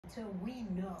until we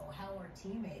know how our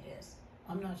teammate is,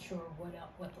 I'm not sure what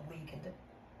the league can do.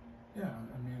 Yeah,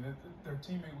 I mean, their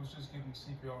teammate was just giving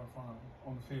CPR in front of them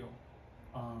on the field.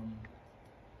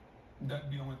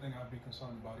 That'd be the only thing I'd be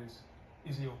concerned about is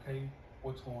he okay?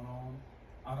 What's going on?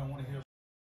 I don't want to hear about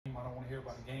I don't want to hear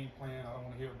about the game plan. I don't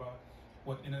want to hear about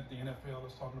what the NFL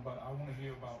is talking about. I want to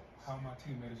hear about how my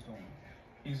teammate is doing.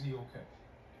 Is he okay?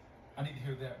 I need to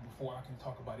hear that before I can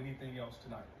talk about anything else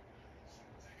tonight.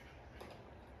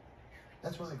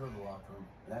 That's why they go to the locker room,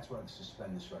 and that's why they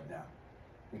suspend this right now.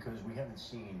 Because we haven't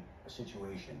seen a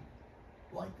situation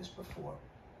like this before.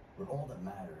 But all that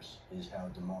matters is how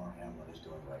Damar Hamlin is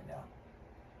doing right now.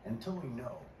 And until we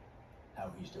know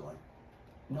how he's doing,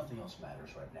 nothing else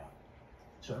matters right now.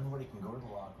 So everybody can go to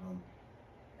the locker room,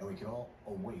 and we can all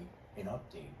await an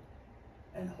update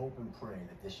and hope and pray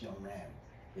that this young man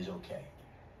is okay.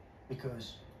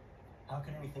 Because how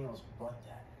can anything else but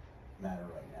that matter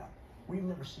right now? We've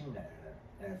never seen that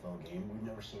in an NFL game. We've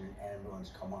never seen an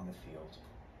ambulance come on the field,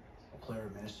 a player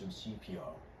administered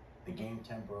CPR, the game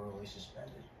temporarily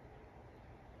suspended.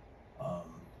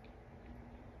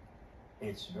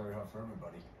 It's very hard for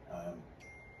everybody.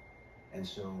 And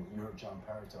so you heard John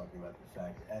Parrott talking about the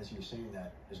fact that as you're saying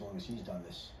that, as long as he's done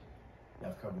this,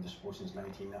 I've covered the sport since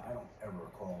 19. I don't ever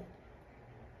recall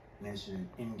an incident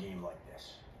in game like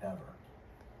this, ever.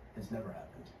 It's never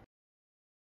happened.